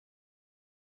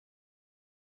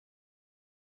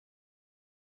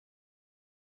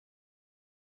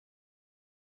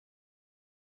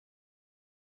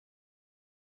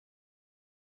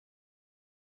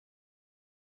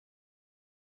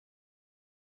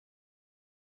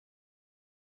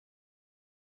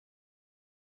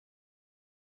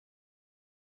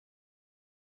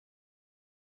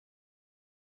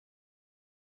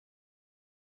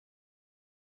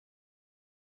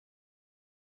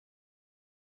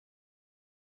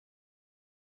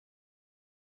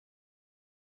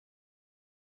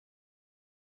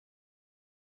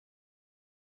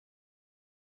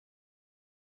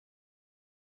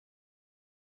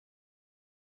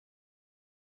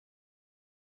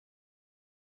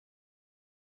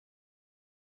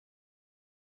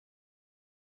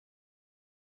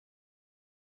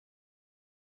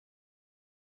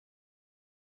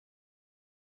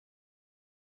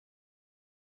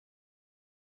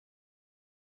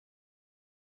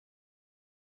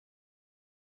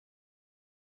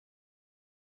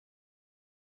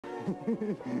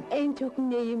En çok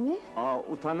neyimi?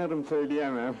 Utanırım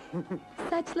söyleyemem.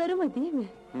 Saçlarımı değil mi?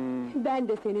 Ben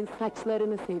de senin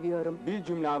saçlarını seviyorum. Bir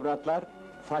cümle avratlar,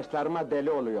 saçlarıma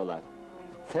deli oluyorlar.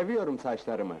 Seviyorum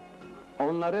saçlarımı.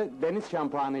 Onları deniz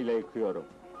şampuanıyla yıkıyorum.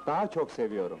 Daha çok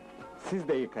seviyorum. Siz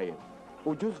de yıkayın.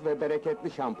 Ucuz ve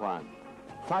bereketli şampuan.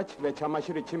 Saç ve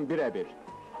çamaşır için birebir.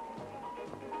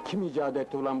 Kim icat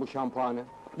etti ulan bu şampuanı?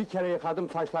 Bir kere yıkadım,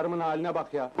 saçlarımın haline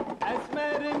bak ya!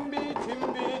 Esmerim biçim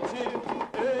biçim,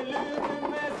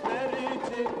 ölürüm esmer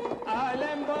için.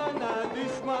 Alem bana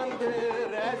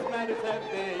düşmandır, esmer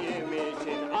sevdiğim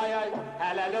için. Ay ay,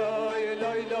 hele loy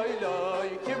loy loy loy,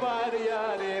 kibar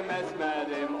yarim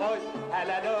esmerim. Oy,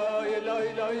 hele loy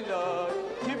loy loy loy,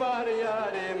 kibar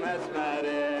yarim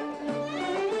esmerim.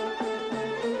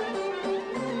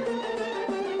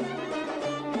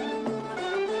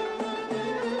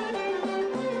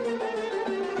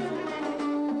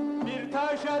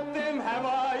 Taş attım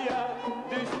havaya,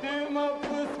 düştüm o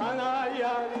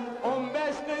sanaya, 15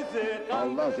 kızı...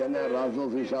 Allah senden razı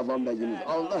olsun Şaban Bey'imiz,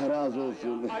 Allah razı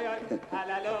olsun.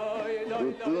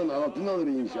 Tuttuğun altın olur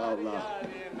inşallah.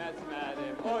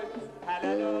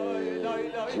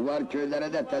 Civar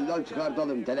köylere de tellal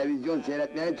çıkartalım, televizyon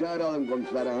seyretmeye çağıralım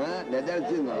komşulara, ha? Ne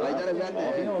dersin Haydar Efendi?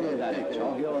 Çok iyi olur dedik,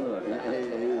 çok iyi olur.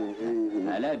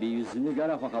 Hele bir yüzünü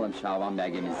göre bakalım Şaban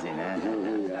Bey'imizin, ha?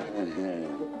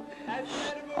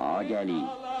 Geliyor.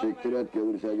 Siktir et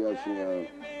gelirse gelsin ya.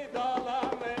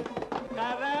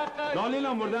 Ne oluyor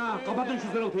lan burada? Kapatın şu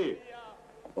zırıltıyı!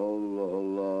 Allah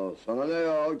Allah! Sana ne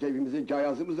ya? Keyfimizin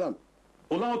kayası mısın?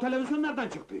 Ulan o televizyon nereden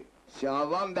çıktı?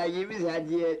 Şaban Bey'imiz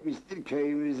hediye etmiştir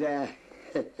köyümüze.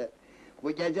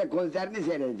 Bu gece konserini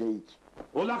seyredecek.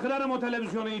 Ulan kırarım o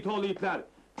televizyonu it oğlu itler!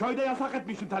 Köyde yasak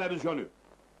etmişim televizyonu!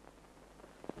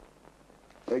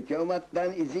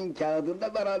 Hükümetten izin kağıdını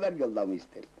da beraber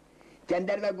yollamıştır.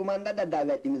 Jandarma kumanda da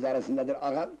davetlimiz arasındadır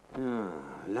ağam.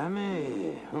 Öyle mi?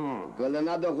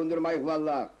 Kılına dokundurmayık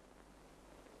vallahi.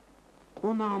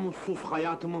 O namussuz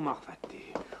hayatımı mahvetti.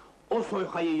 O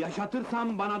soykayı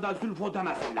yaşatırsam bana da Zülfo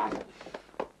demesinler.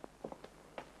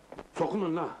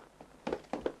 Sokulun la!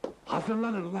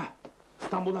 Hazırlanın la!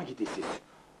 İstanbul'a gidin siz!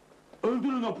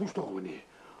 Öldürün o puştoğunu!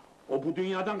 O bu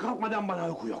dünyadan kalkmadan bana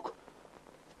uyku yok!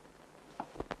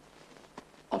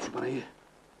 Al şu parayı!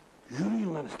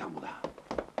 Yürüyün lan İstanbul'a!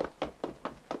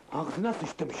 Ağzına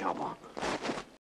sıçtım Şaban!